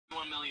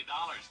$1 million.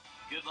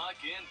 Good luck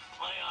and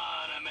play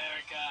on,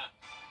 America.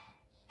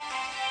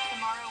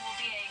 Tomorrow will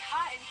be a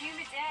hot and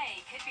humid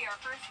day. Could be our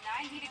first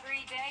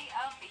 90-degree day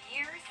of the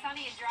year.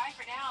 Sunny and dry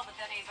for now, but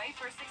then a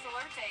Viper 6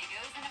 alert day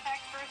goes in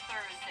effect for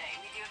Thursday.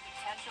 We do have the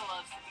potential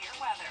of severe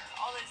weather.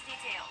 All those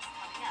details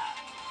coming up.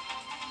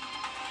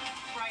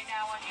 Right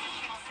now on News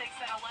Channel 6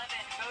 at 11,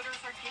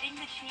 voters are getting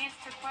the chance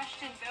to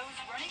question those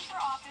running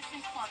for office in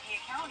Columbia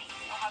County.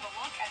 We'll have a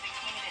look at the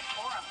candidate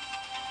forum.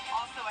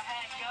 Also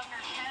ahead,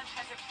 Governor Kemp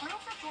has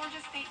approved the Georgia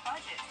state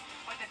budget,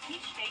 what the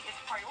Peach State is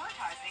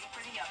prioritizing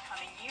for the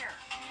upcoming year.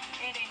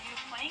 And a new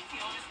playing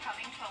field is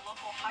coming to a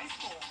local high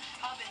school.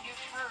 How the new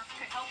turf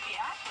could help the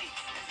athletes,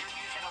 as your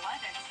News at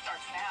 11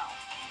 starts now.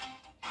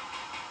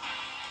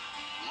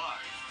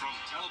 Live from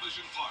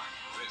Television Park,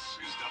 this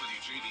is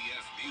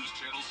WJBF News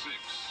Channel 6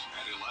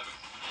 at 11.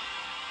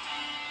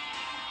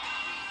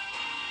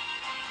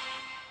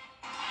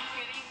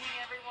 Good evening,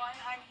 everyone.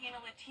 I'm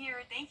Hannah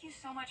Latier. Thank you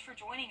so much for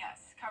joining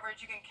us.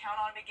 Coverage you can count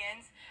on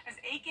begins as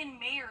Aiken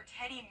Mayor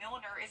Teddy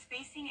Milner is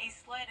facing a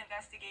SLED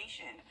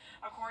investigation.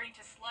 According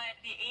to SLED,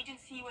 the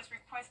agency was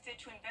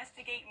requested to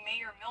investigate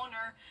Mayor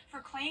Milner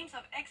for claims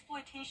of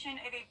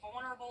exploitation of a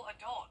vulnerable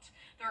adult.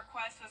 The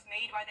request was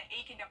made by the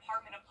Aiken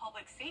Department of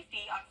Public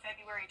Safety on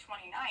February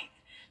 29th.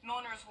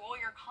 Milner's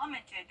lawyer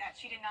commented that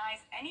she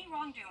denies any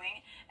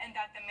wrongdoing and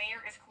that the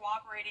mayor is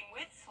cooperating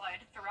with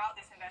SLED throughout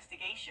this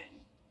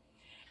investigation.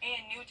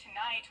 And new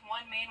tonight,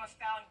 one man was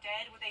found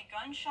dead with a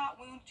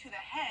gunshot wound to the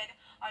head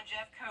on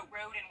Jeffcoat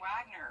Road in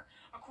Wagner.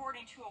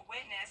 According to a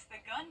witness, the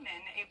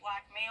gunman, a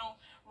black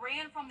male,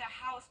 ran from the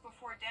house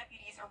before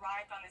deputies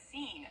arrived on the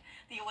scene.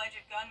 The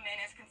alleged gunman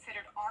is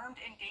considered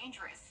armed and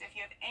dangerous. If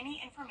you have any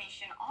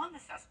information on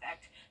the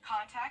suspect,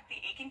 contact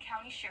the Aiken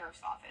County Sheriff's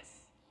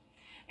Office.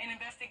 An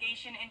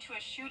investigation into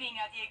a shooting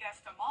at the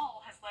Augusta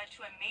Mall has led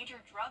to a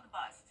major drug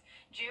bust.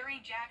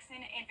 Jerry Jackson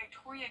and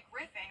Victoria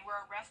Griffin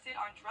were arrested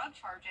on drug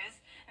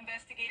charges.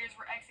 Investigators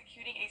were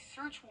executing a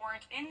search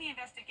warrant in the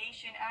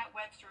investigation at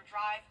Webster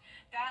Drive.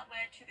 That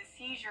led to the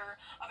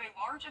seizure of a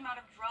large amount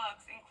of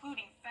drugs,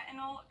 including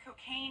fentanyl,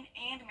 cocaine,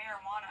 and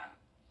marijuana.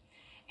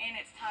 And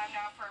it's time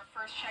now for our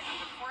first check of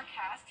the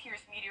forecast.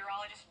 Here's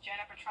meteorologist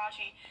Jenna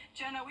Petracci.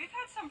 Jenna, we've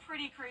had some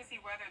pretty crazy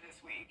weather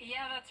this week.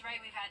 Yeah, that's right.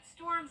 We've had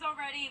storms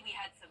already. We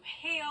had some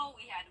hail.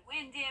 We had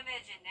wind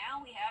damage. And now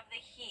we have the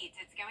heat.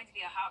 It's going to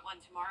be a hot one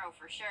tomorrow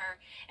for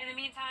sure. In the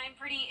meantime,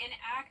 pretty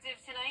inactive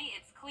tonight.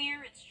 It's clear.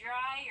 It's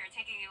dry. You're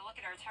taking a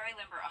look at our Terry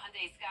Limber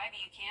Hyundai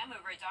Skyview cam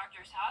over at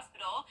Doctor's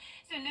Hospital.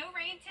 So no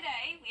rain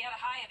today. We had a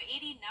high of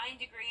 89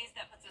 degrees.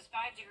 That puts us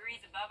 5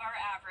 degrees above our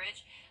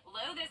average.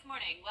 Low this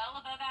morning,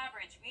 well above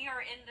average. We are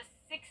in the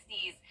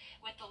 60s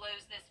with the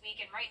lows this week,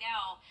 and right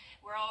now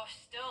we're all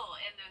still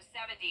in those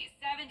 70s.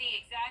 70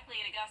 exactly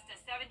in Augusta,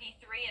 73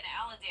 in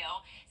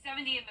Allendale,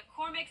 70 in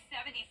McCormick,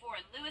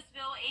 74 in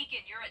Louisville.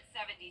 Aiken, you're at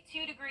 72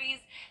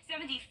 degrees,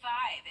 75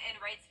 in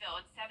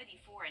Wrightsville, and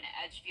 74 in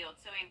Edgefield.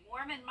 So a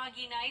warm and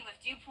muggy night with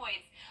dew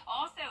points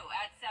also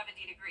at 70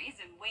 degrees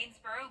in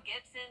Waynesboro,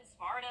 Gibson,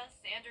 Sparta,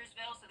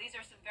 Sandersville. So these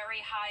are some very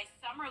high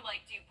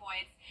summer-like dew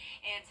points,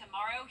 and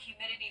tomorrow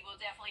humidity will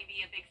definitely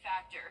be a big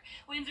factor.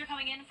 Winds are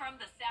coming in from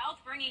the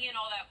south, bringing in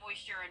all that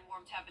moisture and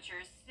warm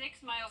temperatures.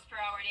 6 miles per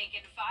hour in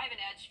Aiken, 5 in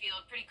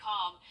Edgefield. Pretty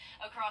calm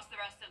across the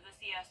rest of the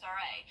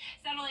CSRA.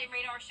 Satellite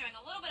radar showing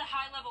a little bit of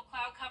high-level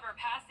cloud cover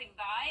passing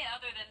by.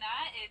 Other than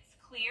that, it's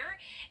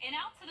clear. And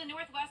out to the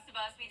northwest of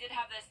us, we did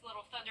have this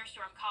little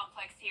thunderstorm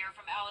complex here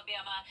from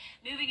Alabama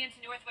moving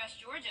into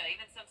northwest Georgia.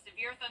 Even some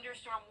severe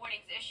thunderstorm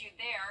warnings issued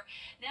there.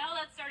 Now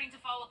that's starting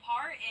to fall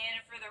apart,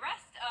 and for the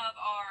rest of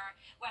our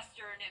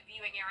western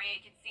viewing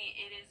area, you can see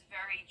it is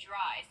very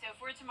dry. So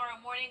for tomorrow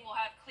morning, we'll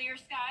have clear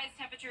skies,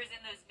 temperatures in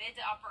those mid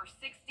to upper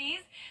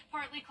 60s,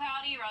 partly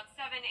cloudy around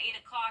 7,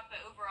 8 o'clock, but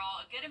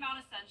overall a good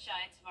amount of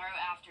sunshine tomorrow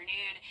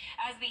afternoon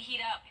as we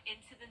heat up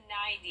into the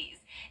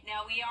 90s.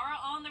 Now we are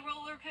on the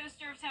roller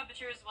coaster of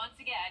temperatures once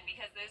again,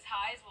 because those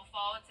highs will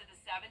fall into the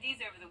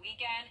 70s over the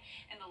weekend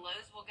and the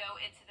lows will go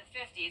into the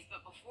 50s.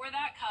 But before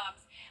that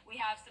comes,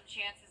 we have some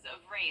chances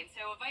of rain.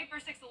 So a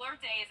Viper 6 alert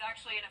day is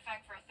actually in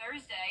effect for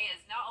Thursday, as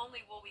not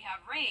only will we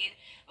have rain,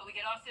 but we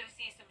could also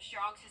see some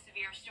strong to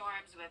severe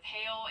storms with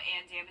hail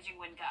and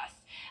damaging wind gusts.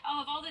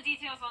 I'll have all the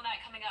details on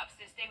that coming up,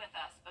 so stay with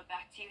us. But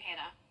back to you,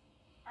 Hannah.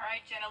 All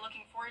right, Jenna,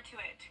 looking forward to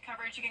it.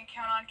 Coverage you can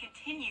count on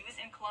continues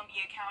in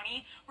Columbia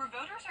County, where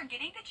voters are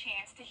getting the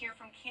chance to hear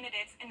from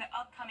candidates in the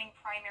upcoming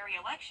primary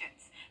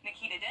elections.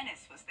 Nikita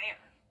Dennis was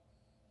there.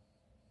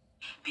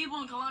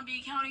 People in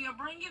Columbia County are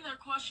bringing their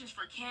questions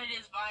for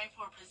candidates vying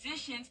for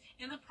positions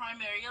in the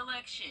primary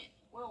election.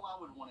 Well, I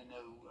would want to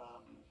know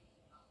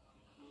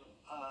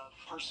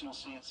personal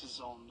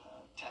stances on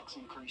tax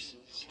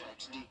increases,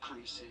 tax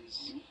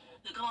decreases.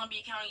 The Columbia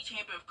County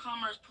Chamber of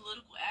Commerce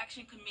Political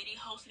Action Committee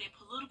hosted a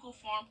political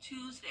forum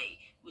Tuesday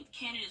with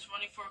candidates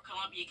running for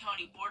Columbia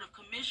County Board of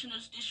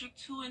Commissioners District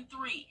 2 and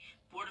 3,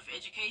 Board of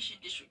Education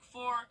District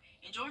 4,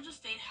 and Georgia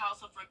State House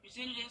of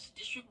Representatives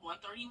District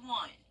 131.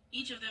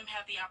 Each of them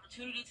have the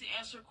opportunity to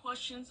answer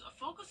questions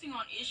focusing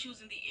on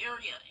issues in the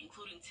area,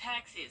 including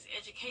taxes,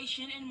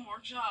 education, and more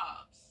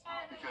jobs.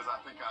 Because I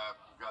think I've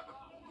got the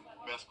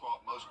most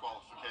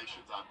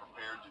qualifications. I'm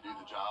prepared to do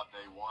the job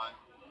day one.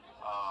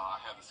 I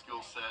have the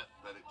skill set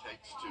that it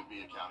takes to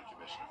be a county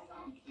commissioner.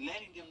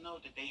 Letting them know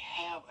that they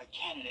have a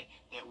candidate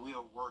that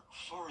will work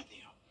for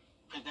them.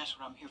 Because that's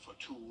what I'm here for,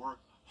 to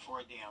work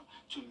for them,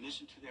 to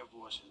listen to their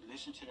voices,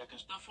 listen to their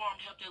concerns. The forum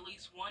helped at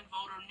least one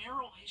voter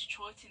narrow his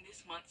choice in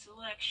this month's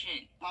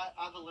election.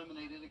 I've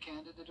eliminated a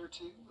candidate or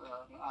two.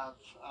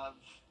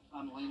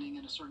 I'm leaning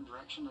in a certain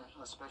direction,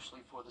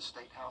 especially for the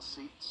state house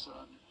seats.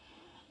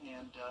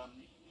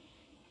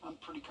 I'm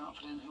pretty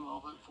confident who I'll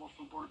vote for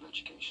Board of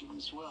Education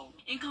as well.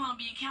 In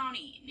Columbia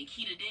County,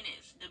 Nikita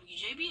Dennis,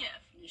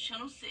 WJBF, News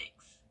Channel 6.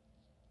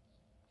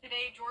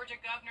 Today, Georgia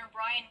Governor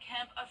Brian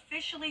Kemp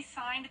officially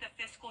signed the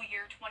fiscal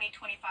year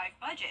 2025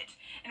 budget.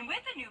 And with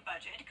the new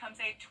budget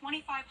comes a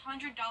 $2,500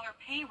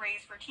 pay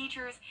raise for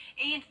teachers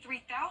and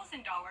 $3,000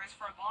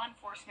 for law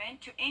enforcement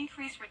to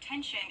increase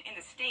retention in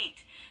the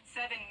state.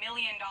 $7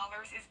 million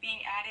is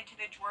being added to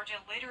the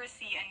Georgia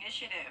Literacy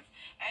Initiative.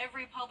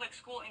 Every public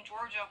school in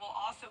Georgia will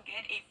also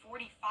get a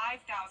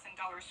 $45,000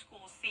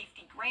 school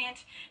safety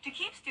grant to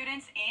keep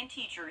students and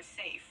teachers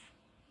safe.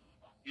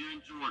 Here in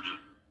Georgia,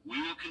 we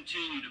will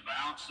continue to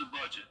balance the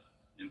budget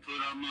and put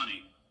our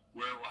money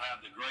where it will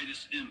have the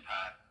greatest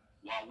impact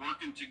while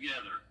working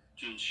together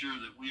to ensure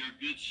that we are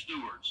good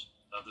stewards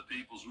of the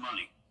people's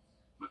money,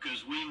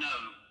 because we know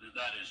that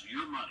that is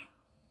your money,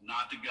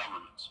 not the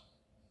government's.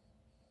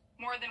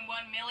 More than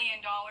 $1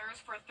 million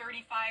for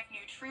 35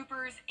 new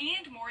troopers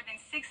and more than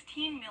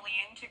 $16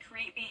 million to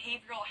create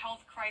behavioral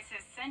health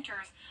crisis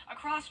centers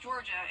across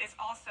Georgia is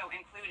also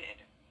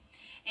included.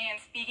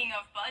 And speaking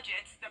of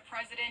budgets, the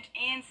president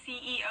and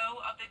CEO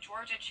of the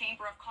Georgia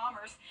Chamber of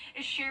Commerce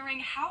is sharing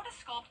how to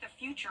sculpt the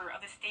future of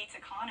the state's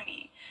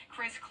economy.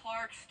 Chris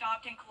Clark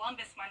stopped in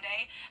Columbus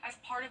Monday as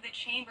part of the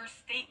Chamber's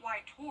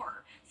statewide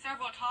tour.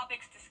 Several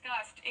topics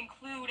discussed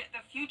include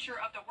the future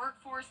of the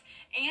workforce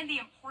and the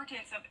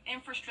importance of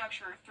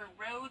infrastructure through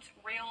roads,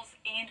 rails,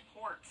 and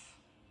ports.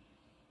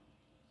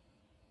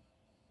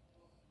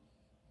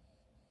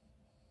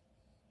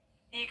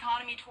 The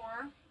economy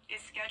tour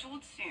is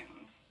scheduled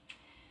soon.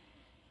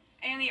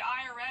 And the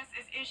IRS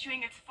is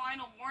issuing its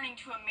final warning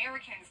to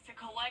Americans to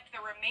collect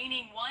the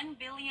remaining $1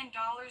 billion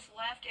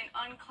left in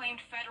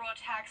unclaimed federal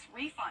tax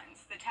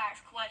refunds. The tax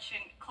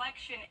collection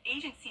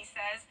agency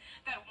says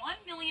that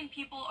 1 million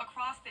people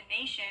across the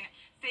nation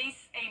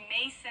face a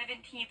May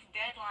 17th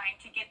deadline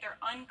to get their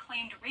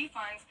unclaimed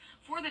refunds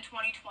for the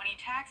 2020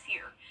 tax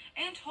year.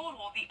 In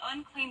total, the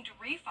unclaimed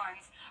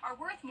refunds are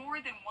worth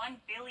more than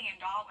 $1 billion.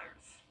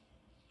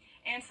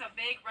 And some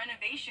big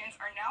renovations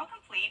are now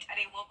complete at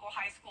a local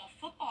high school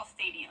football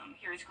stadium.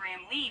 Here's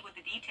Graham Lee with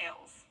the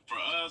details. For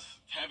us,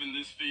 having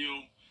this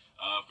field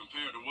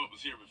compared to what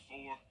was here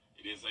before,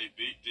 it is a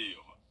big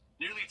deal.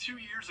 Nearly 2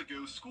 years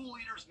ago, school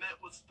leaders met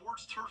with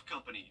Sports Turf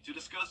Company to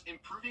discuss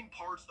improving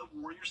parts of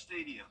Warrior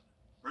Stadium,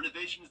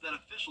 renovations that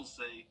officials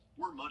say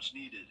were much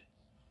needed.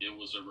 It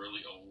was a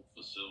really old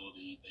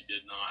facility. They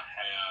did not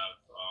have,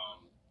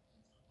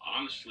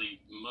 honestly,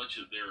 much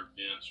of their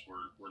events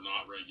were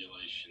not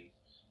regulation.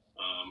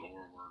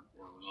 Or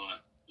were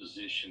not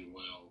positioned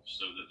well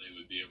so that they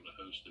would be able to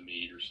host a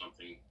meet or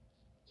something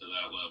to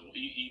that level.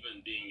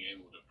 Even being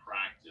able to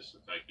practice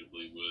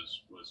effectively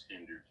was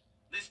hindered.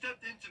 They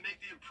stepped in to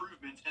make the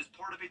improvements as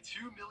part of a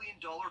 $2 million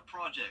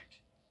project.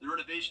 The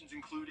renovations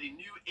include a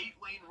new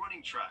 8-lane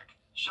running track,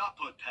 shot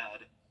put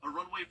pad, a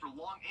runway for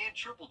long and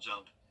triple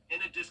jump,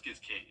 and a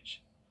discus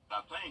cage. I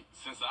think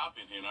since I've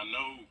been here, and I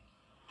know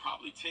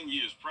probably 10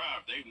 years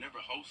prior, they've never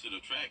hosted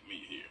a track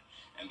meet here.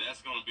 And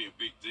that's going to be a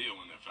big deal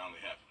when that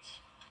finally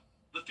happens.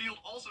 The field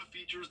also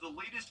features the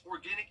latest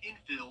organic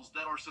infills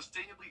that are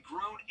sustainably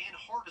grown and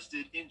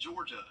harvested in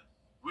Georgia.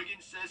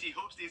 Wiggins says he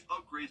hopes these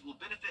upgrades will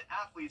benefit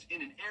athletes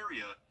in an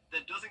area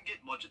that doesn't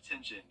get much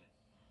attention.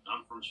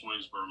 I'm from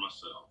Swainsboro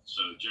myself,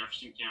 so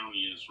Jefferson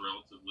County is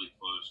relatively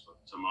close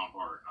to my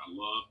heart. I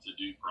love to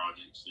do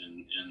projects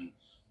in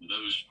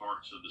those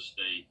parts of the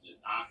state that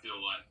I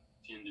feel like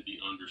tend to be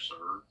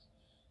underserved.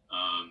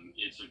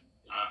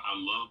 I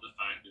love the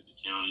fact that the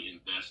county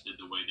invested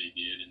the way they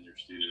did in their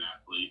student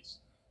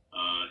athletes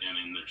and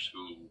in their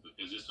school,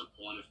 because it's a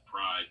point of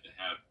pride to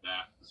have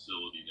that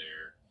facility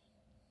there.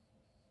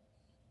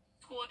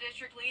 School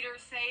district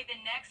leaders say the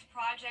next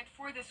project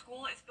for the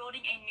school is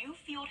building a new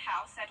field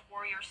house at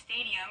Warrior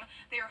Stadium.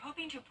 They are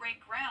hoping to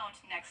break ground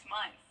next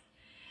month.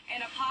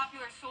 And a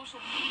popular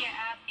social media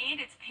app and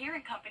its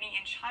parent company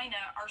in China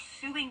are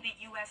suing the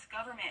U.S.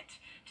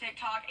 government.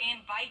 TikTok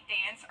and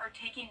ByteDance are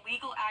taking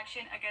legal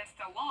action against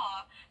a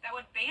law that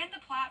would ban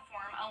the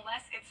platform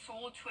unless it's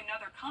sold to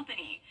another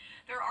company.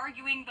 They're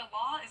arguing the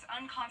law is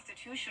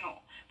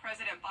unconstitutional.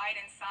 President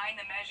Biden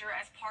signed the measure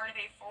as part of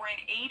a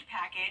foreign aid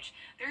package.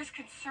 There's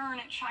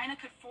concern China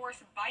could force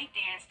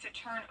ByteDance to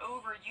turn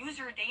over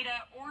user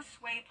data or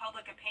sway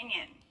public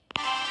opinion.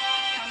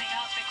 Coming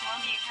up, the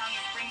Columbia County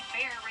Spring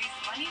Fair raised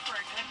money for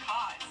a good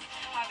cause.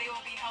 How they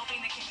will be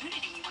helping the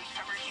community when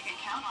coverage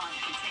count on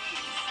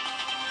continues.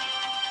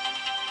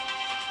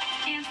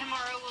 And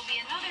tomorrow will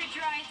be another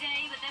dry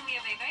day, but then we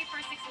have a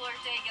Viper 6 alert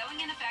day going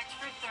in effect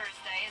for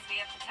Thursday as we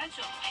have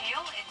potential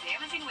hail and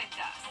damaging wind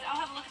gusts. I'll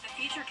have a look at the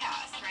future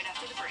cast right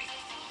after the break.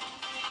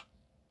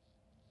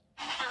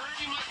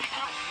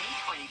 May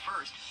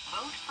 21st,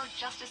 vote for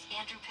Justice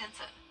Andrew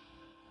Pinson.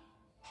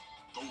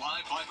 The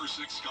live Viper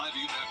 6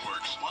 Skyview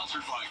Network,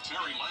 sponsored by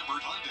Terry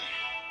Lambert Hyundai.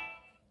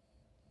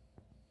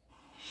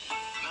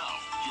 Now,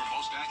 your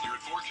most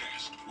accurate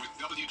forecast with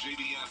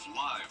WJBF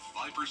Live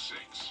Viper 6.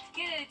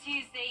 Good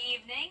Tuesday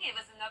evening. It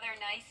was another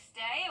nice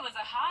day. It was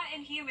a hot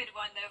and humid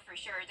one, though, for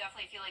sure.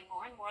 Definitely feeling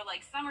more and more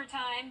like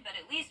summertime, but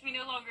at least we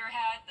no longer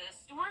had the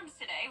storms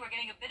today. We're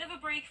getting a bit of a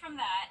break from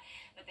that,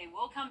 but they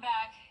will come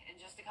back in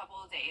just a couple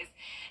of days.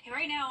 Hey,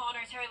 right now on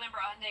our Terry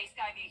Lambert Hyundai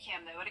Skyview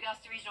cam, though, at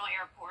Augusta Regional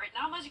Airport,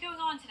 not much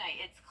going on tonight.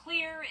 It's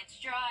clear, it's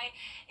dry,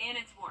 and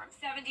it's warm.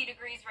 70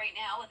 degrees right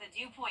now with a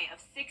dew point of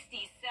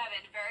 67.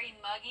 Very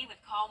muggy with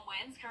calm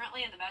winds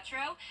currently in the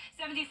metro.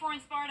 74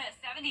 in Sparta,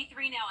 73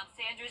 now in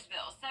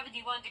Sandersville,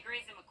 71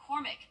 degrees in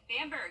McCormick.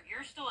 Bamberg,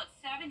 you're still at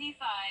 75.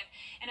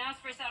 And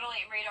as for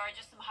satellite and radar,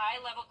 just some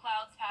high-level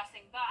clouds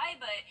passing by,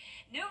 but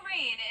no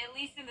rain, at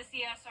least in the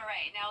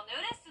CSRA. Now,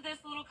 notice this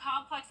little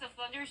complex of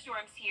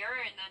thunderstorms here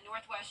in the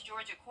northwest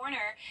Georgia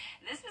corner.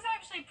 This was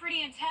actually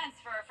pretty intense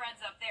for our friends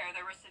up there.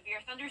 There were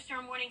severe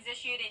thunderstorm warnings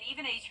issued and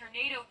even a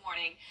tornado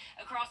warning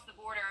across the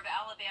border of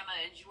Alabama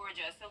and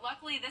Georgia. So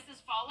luckily, this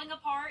is falling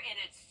apart and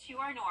it's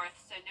to our north,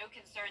 so no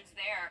concerns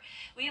there.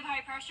 We have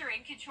high pressure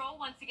in control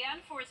once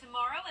again for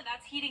tomorrow, and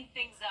that's heating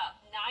things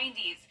up.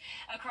 90s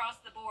across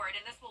the board,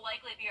 and this will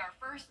likely be our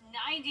first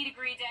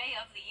 90-degree day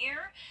of the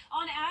year.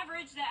 On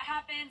average, that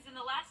happens in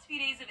the last few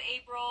days of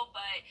April,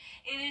 but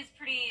it is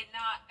pretty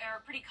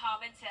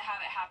common to have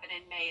it happen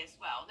in May as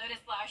well.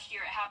 Notice last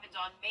year it happened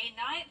on May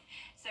 9th,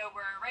 so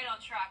we're right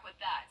on track with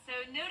that. So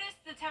notice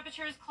the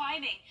temperatures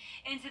climbing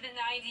into the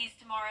 90s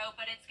tomorrow,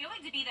 but it's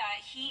going to be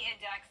that heat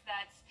index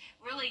that's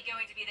really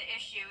going to be the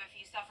issue if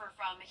you suffer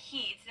from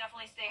heat.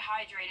 Definitely stay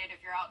hydrated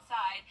if you're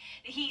outside.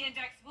 The heat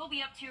index will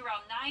be up to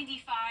around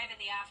 95 in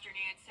the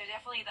afternoon, so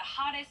definitely the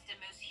hottest and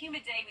most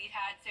humid day we've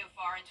had so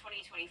far in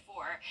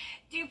 2024.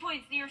 Dew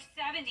points near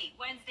 70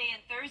 Wednesday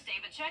and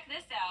Thursday, but check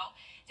this out,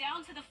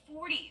 down to the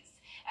 40s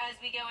as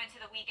we go into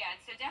the weekend.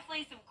 So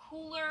definitely some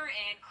cooler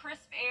and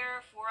crisp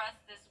air for us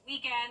this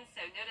weekend.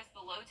 So notice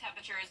the low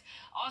temperatures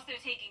also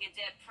taking a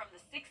dip from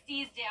the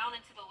 60s down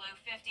into the low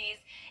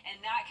 50s. And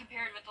that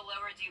compared with the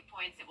lower dew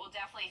points, it will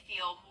definitely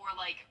feel more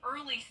like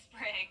early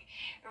spring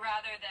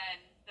rather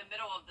than the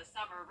middle of the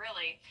summer,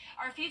 really.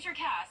 Our future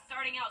cast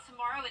starting out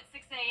tomorrow at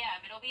 6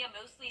 a.m. It'll be a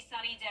mostly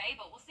sunny day,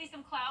 but we'll see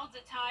some clouds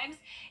at times.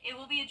 It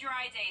will be a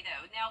dry day,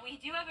 though. Now, we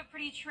do have a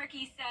pretty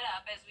tricky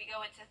setup as we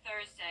go into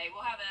Thursday.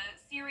 We'll have a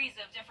series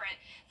of different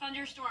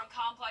thunderstorm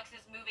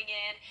complexes moving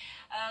in.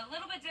 A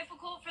little bit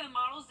difficult for the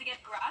models to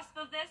get grasp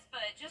of this,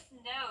 but just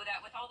know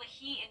that with all the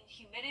heat and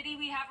humidity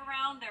we have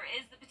around, there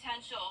is the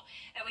potential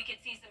that we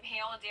could see some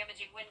hail and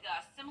damaging wind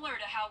gusts, similar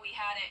to how we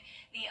had it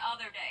the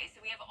other day.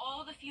 So we have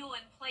all the fuel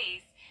in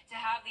place to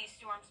have these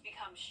storms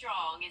become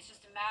strong. It's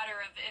just a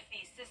matter of if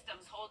these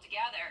systems hold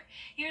together.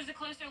 Here's a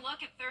closer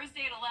look at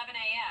Thursday at 11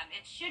 a.m.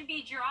 It should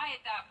be dry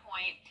at that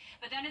point,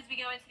 but then as we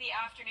go into the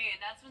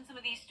afternoon, that's when some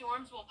of these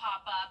storms will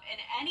pop up,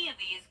 and any of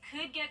these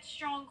could get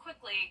strong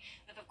quickly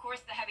with, of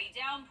course, the heavy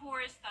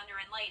downpours, thunder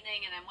and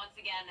lightning, and then once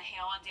again, the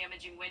hail and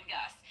damaging wind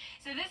gusts.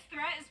 So this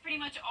threat is pretty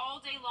much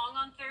all day long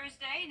on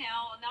Thursday.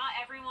 Now, not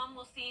everyone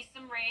will see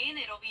some rain.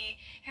 It'll be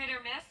hit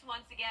or miss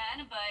once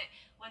again, but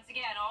once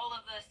again, all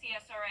of the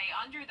CSRA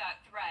under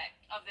that threat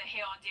of the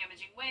hail and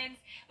damaging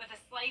winds with a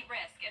slight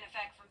risk in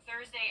effect from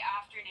Thursday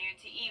afternoon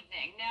to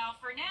evening. Now,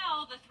 for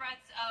now, the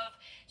threats of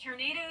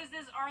tornadoes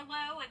are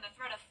low and the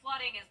threat of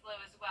flooding is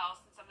low as well,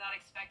 since I'm not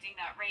expecting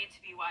that rain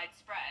to be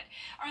widespread.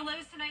 Our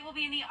lows tonight will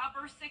be in the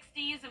upper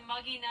 60s, a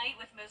muggy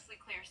night with mostly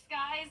clear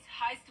skies.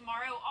 Highs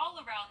tomorrow all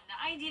around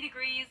 90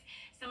 degrees,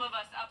 some of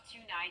us up to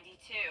 92.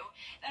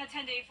 That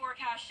 10-day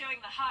forecast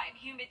showing the hot and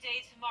humid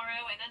day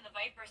tomorrow and then the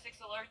Viper 6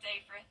 alert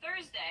day for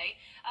Thursday.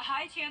 A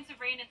high chance of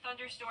rain and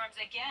thunderstorms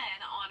again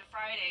on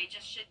Friday,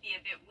 just should be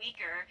a bit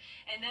weaker.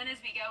 And then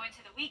as we go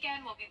into the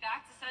weekend, we'll be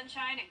back to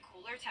sunshine and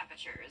cooler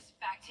temperatures.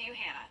 Back to you,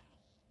 Hannah.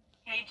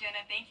 Hey, Jenna,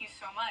 thank you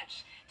so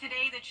much.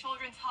 Today, the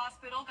Children's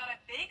Hospital got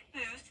a big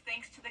boost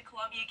thanks to the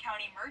Columbia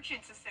County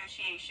Merchants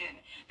Association.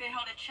 They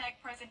held a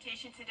check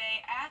presentation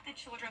today at the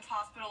Children's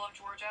Hospital of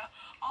Georgia.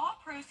 All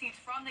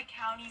proceeds from the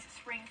county's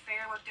spring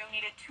fair were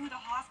donated to the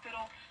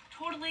hospital,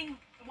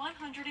 totaling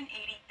 $180,000.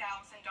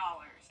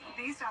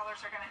 These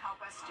dollars are going to help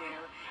us do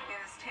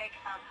is take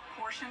a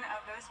portion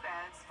of those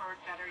beds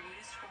that are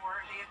used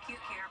for the acute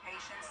care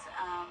patients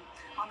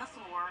on the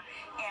floor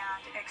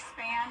and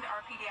expand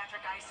our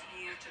pediatric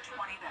ICU to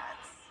 20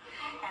 beds.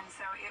 And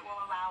so it will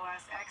allow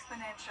us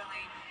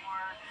exponentially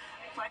more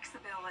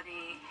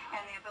flexibility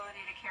and the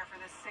ability to care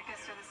for the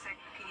sickest of the sick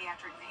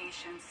pediatric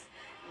patients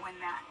when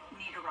that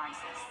need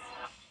arises.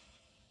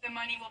 The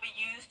money will be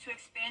used to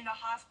expand the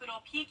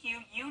hospital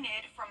PICU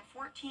unit from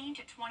 14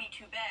 to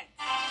 22 beds.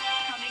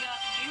 Coming up,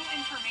 new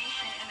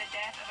information in the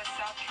death of a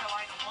South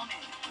Carolina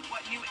woman.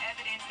 What new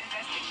evidence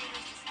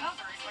investigators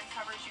discovered when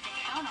coverage you can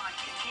count on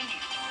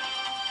continues.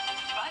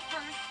 But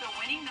first, the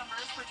winning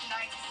numbers for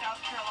tonight's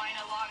South Carolina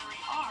lottery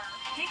are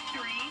Pick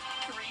 3,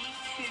 3,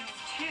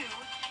 2, 2,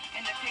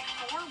 and the Pick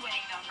 4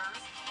 winning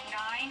numbers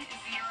 9, 0,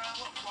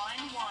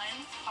 1,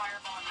 1,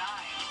 Fireball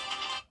 9.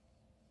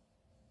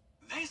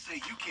 They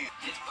say you can't.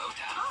 It's bow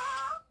time.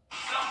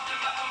 Something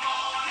about the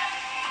morning.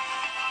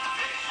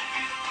 They should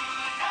be the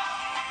good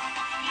now.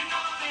 You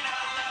know that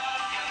I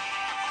love you.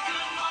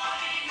 Good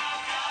morning,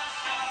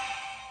 Augusta.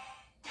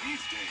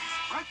 These days,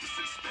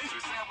 breakfast is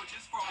spacer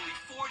sandwiches for only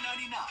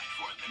 $4.99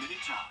 for a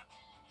limited time.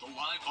 The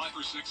Live 5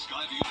 for 6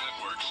 Skyview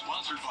Network,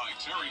 sponsored by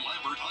Terry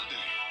Lambert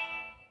Hyundai.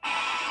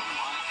 The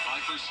Live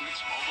 5 for 6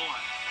 mobile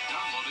app.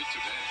 Download it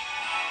today.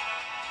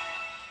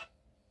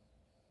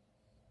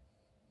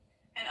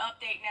 An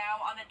update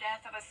now on the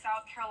death of a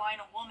South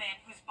Carolina woman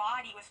whose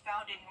body was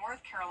found in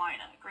North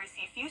Carolina.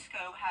 Gracie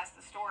Fusco has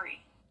the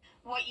story.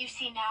 What you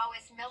see now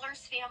is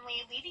Miller's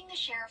family leaving the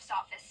sheriff's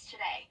office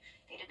today.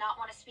 They did not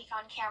want to speak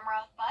on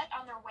camera, but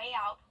on their way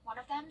out, one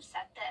of them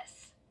said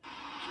this.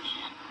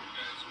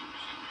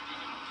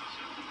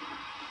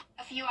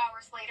 A few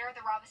hours later,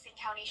 the Robeson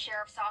County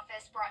Sheriff's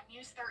Office brought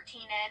News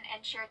 13 in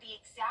and shared the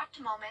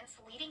exact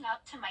moments leading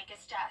up to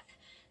Micah's death.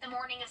 The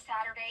morning of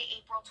Saturday,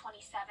 April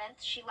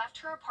 27th, she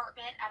left her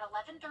apartment at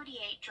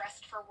 11:38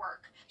 dressed for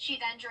work. She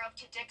then drove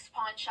to Dick's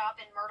Pawn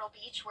Shop in Myrtle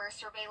Beach, where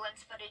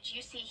surveillance footage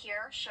you see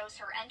here shows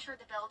her enter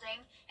the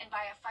building and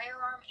buy a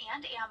firearm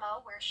and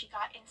ammo, where she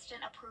got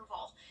instant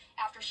approval.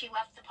 After she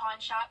left the pawn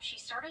shop, she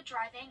started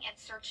driving and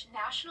searched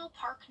National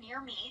Park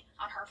near me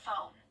on her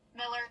phone.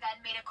 Miller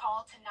then made a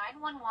call to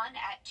 911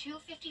 at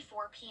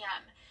 2:54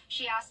 p.m.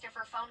 She asked if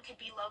her phone could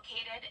be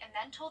located and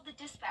then told the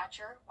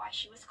dispatcher why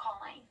she was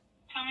calling.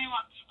 Tell me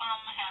what's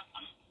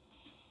happened.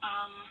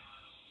 I'm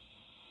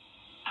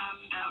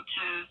about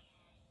to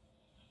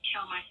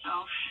kill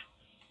myself,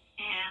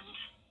 and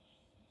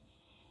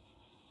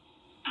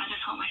I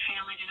just want my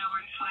family to know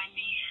where to find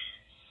me.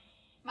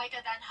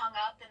 Micah then hung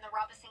up, and the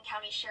Robeson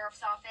County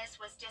Sheriff's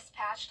Office was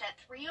dispatched at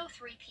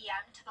 3:03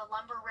 p.m. to the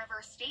Lumber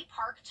River State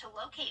Park to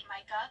locate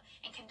Micah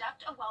and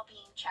conduct a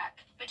well-being check.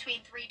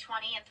 Between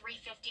 3:20 and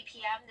 3:50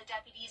 p.m., the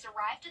deputies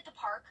arrived at the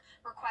park,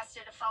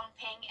 requested a phone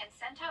ping, and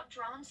sent out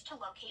drones to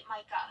locate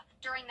Micah.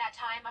 During that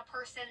time, a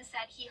person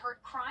said he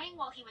heard crying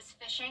while he was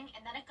fishing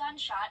and then a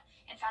gunshot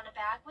and found a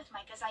bag with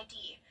Micah's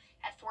ID.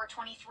 At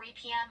 4:23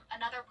 p.m.,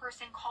 another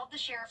person called the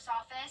sheriff's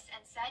office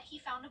and said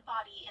he found a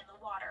body in the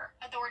water.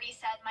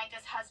 Authorities said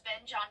Micah's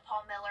husband, John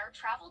Paul Miller,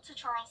 traveled to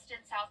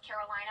Charleston, South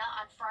Carolina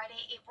on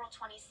Friday, April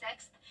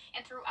 26th,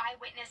 and through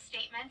eyewitness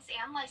statements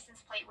and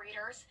license plate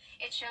readers,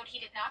 it showed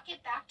he did not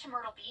get back to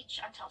Myrtle Beach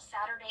until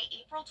Saturday,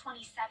 April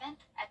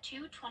 27th at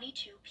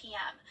 2:22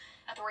 p.m.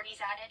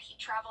 Authorities added he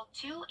traveled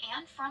to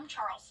and from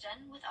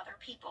Charleston with other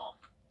people.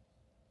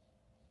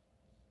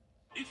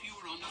 If you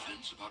were on the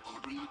fence about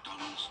ordering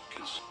McDonald's,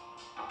 The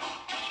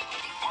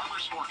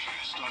Farmer's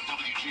Forecast on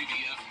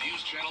WJBF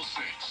News Channel 6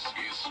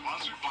 is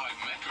sponsored by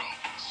Mecco.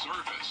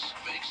 Service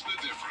makes the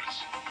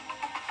difference.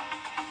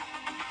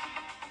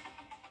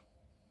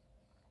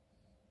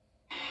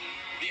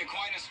 The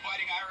Aquinas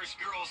Fighting Irish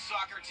girls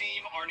soccer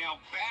team are now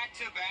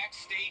back-to-back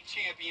state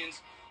champions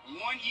 1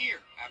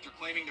 year after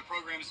claiming the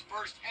program's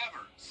first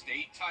ever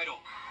state title.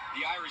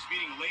 The Irish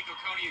beating Lake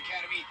Oconee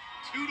Academy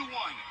 2-1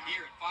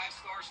 here at Five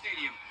Star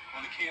Stadium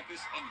on the campus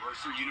of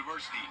Mercer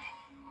University.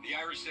 The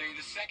Irish say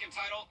the second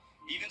title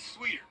even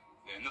sweeter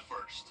than the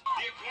first.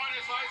 The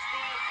Aquinas High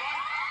School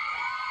fight.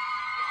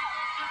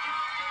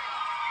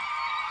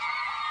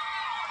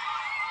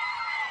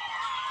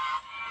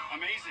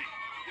 Amazing.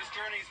 This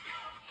journey's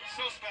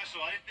so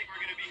special. I didn't think we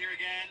were going to be here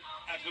again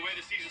after the way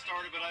the season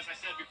started, but as I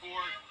said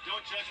before,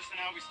 don't judge us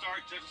on how we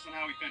start, judge us on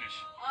how we finish.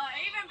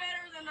 Even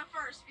better than the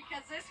first,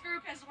 because this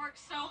group has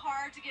worked so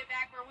hard to get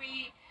back where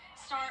we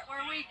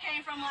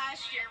came from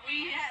last year.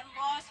 We had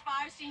lost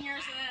 5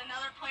 seniors and then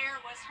another player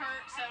was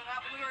hurt, so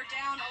we were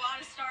down a lot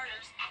of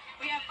starters.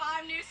 We have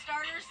 5 new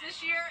starters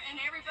this year, and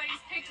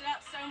everybody's picked it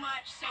up so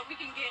much so we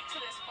can get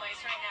to this place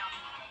right now.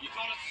 You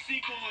told us the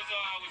sequel was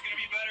going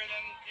to be better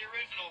than the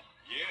original.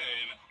 Yeah,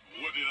 and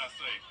what did I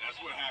say? That's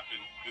what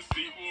happened. The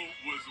sequel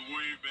was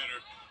way better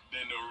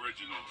than the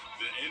original.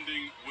 The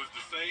ending was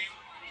the same,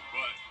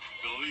 but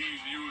believe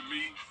you and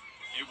me,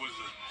 it was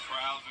a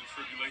trials and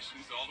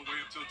tribulations all the way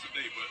up till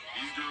today, but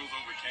these girls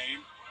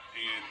overcame,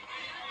 and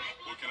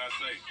what can I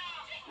say?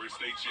 We're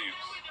state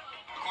champs.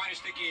 Aquinas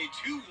taking a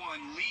 2-1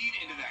 lead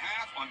into the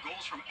half on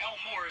goals from Elle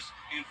Morris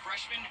and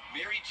freshman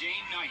Mary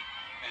Jane Knight.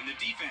 And the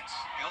defense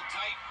held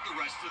tight the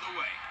rest of the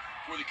way.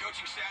 For the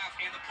coaching staff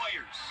and the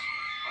players,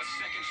 a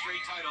second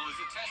straight title is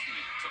a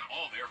testament to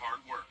all their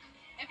hard work.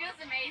 It feels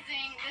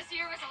amazing. This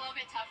year was a little bit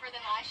bit tougher than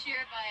last year,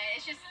 but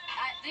it's just,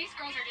 these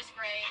girls are just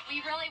great.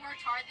 We really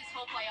worked hard this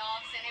whole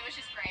playoffs, and it was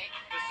just great.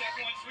 The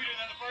second one sweeter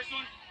than the first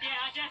one?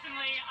 Yeah,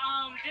 definitely.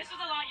 This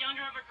was a lot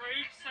younger of a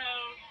group, so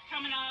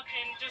coming up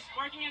and just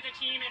working as a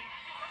team and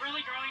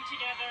really growing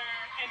together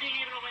and being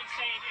able to win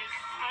state is,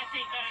 I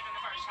think, better than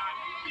the first time.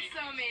 It's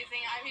so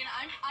amazing. I mean,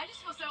 I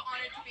just feel so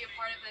honored to be a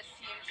part of this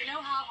team, to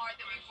know how hard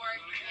that we've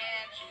worked,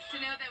 and to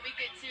know that we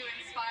get to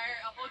inspire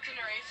a whole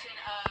generation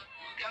of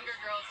younger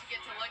girls who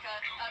get to look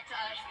up to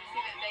us and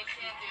see that they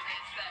can do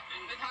this, that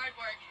with hard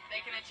work,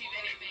 they can achieve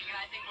anything, and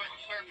I think we're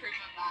proof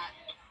of that.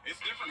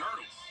 It's different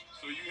hurdles.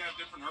 So you have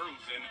different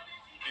hurdles, and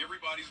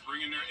everybody's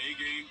bringing their A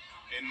game,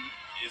 and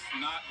it's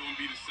not going to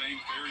be the same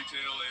fairy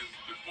tale as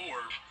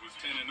before was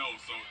 10-0.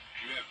 So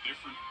you have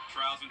different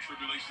trials and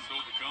tribulations to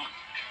overcome.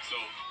 So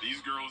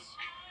these girls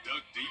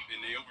dug deep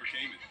and they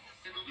overcame it.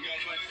 You guys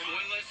went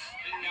winless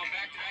and now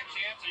back-to-back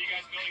champs. Are you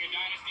guys building a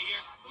dynasty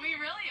here? We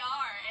really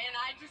are, and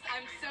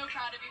I'm so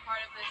proud to be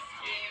part of this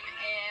team,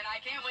 and I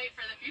can't wait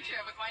for the future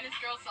of Aquinas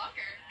girls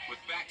soccer. With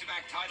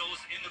back-to-back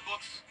titles in the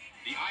books,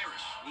 the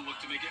Irish will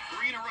look to make it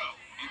 3 in a row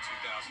in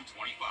 2025.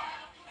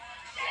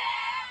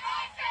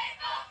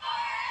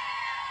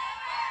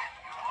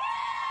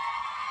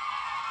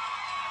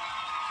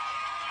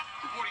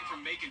 Reporting from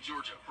Macon,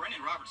 Georgia,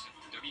 Brendan Robertson,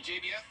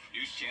 WJBF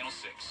News Channel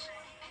 6.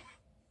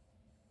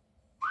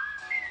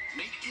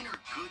 Make dinner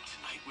good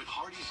tonight with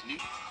Hardee's new...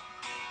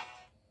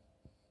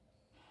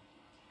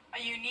 A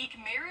unique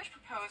marriage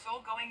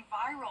proposal going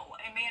viral.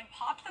 A man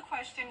popped the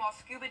question while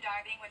scuba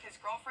diving with his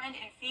girlfriend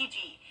in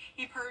Fiji.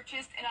 He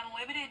purchased an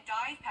unlimited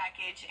dive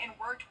package and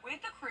worked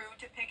with the crew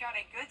to pick out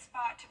a good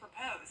spot to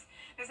propose.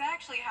 This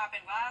actually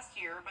happened last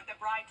year, but the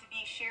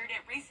bride-to-be shared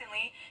it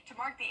recently to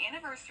mark the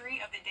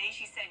anniversary of the day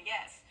she said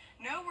yes.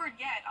 No word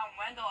yet on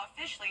when they'll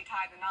officially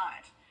tie the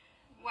knot.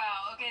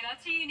 Wow, okay,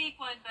 that's a unique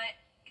one, but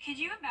could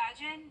you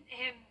imagine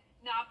him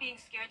not being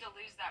scared to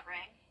lose that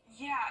ring?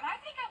 Yeah, and I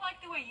think I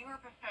like the way you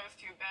were proposed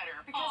to better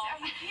because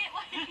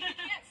you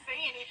can't say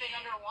anything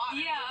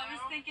underwater. Yeah, you know? I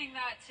was thinking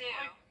that too.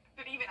 Like,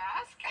 did he even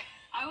ask?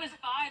 I was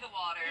by the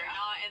water,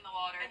 not in the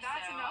water. And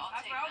that's so enough.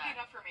 I'll That take would be that.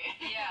 enough for me.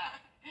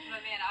 Yeah,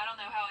 but man, I don't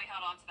know how he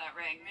held on to that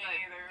ring. Me but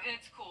either.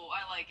 It's cool.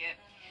 I like it.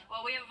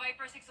 Well, we have a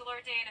Viper 6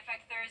 alert day in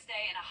effect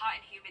Thursday and a hot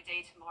and humid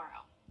day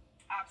tomorrow.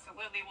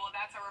 Absolutely. Well,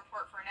 that's our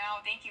report for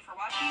now. Thank you for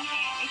watching, and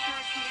be sure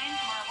to tune in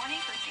tomorrow morning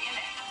for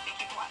CNN.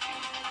 Thank you for watching.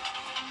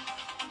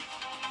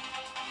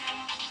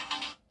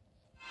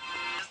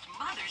 Best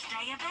Mother's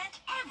Day event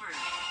ever.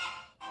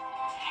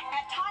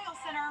 At Tile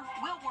Center,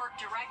 we'll work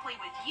directly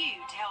with you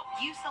to help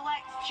you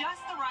select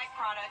just the right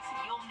products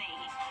you'll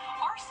need.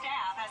 Our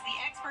staff has the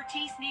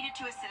expertise needed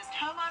to assist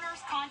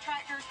homeowners,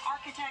 contractors,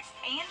 architects,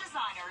 and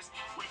designers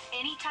with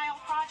any tile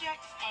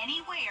project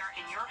anywhere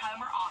in your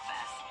home or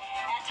office.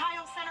 At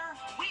Tile Center,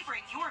 we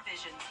bring your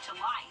visions to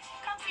life.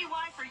 Come see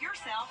why for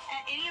yourself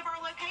at any of our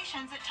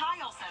locations at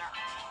Tile Center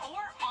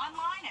or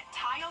online at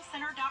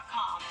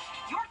tilecenter.com.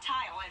 Your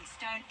tile and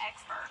stone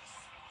experts.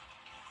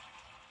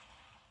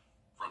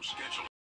 From scheduling